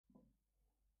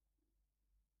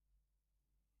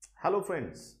Hello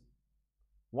friends,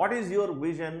 what is your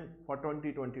vision for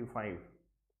 2025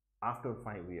 after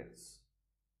 5 years?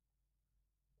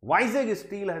 Vizag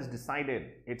Steel has decided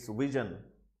its vision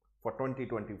for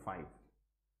 2025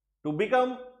 to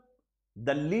become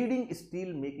the leading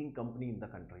steel making company in the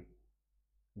country.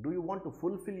 Do you want to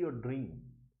fulfill your dream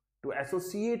to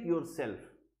associate yourself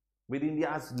with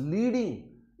India's leading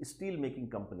steel making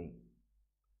company?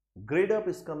 Gradeup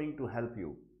is coming to help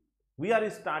you. We are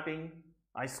starting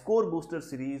a score booster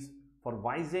series for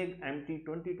Vizag MT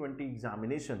 2020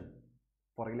 examination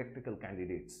for electrical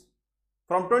candidates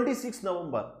from 26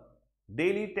 November,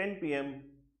 daily 10 p.m.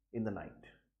 in the night.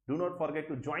 Do not forget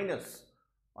to join us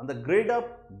on the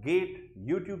Gradeup Gate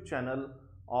YouTube channel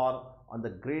or on the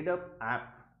Gradeup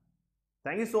app.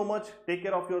 Thank you so much. Take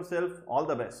care of yourself. All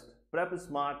the best. Prep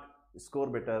smart, score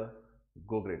better.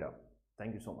 Go Gradeup.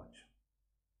 Thank you so much.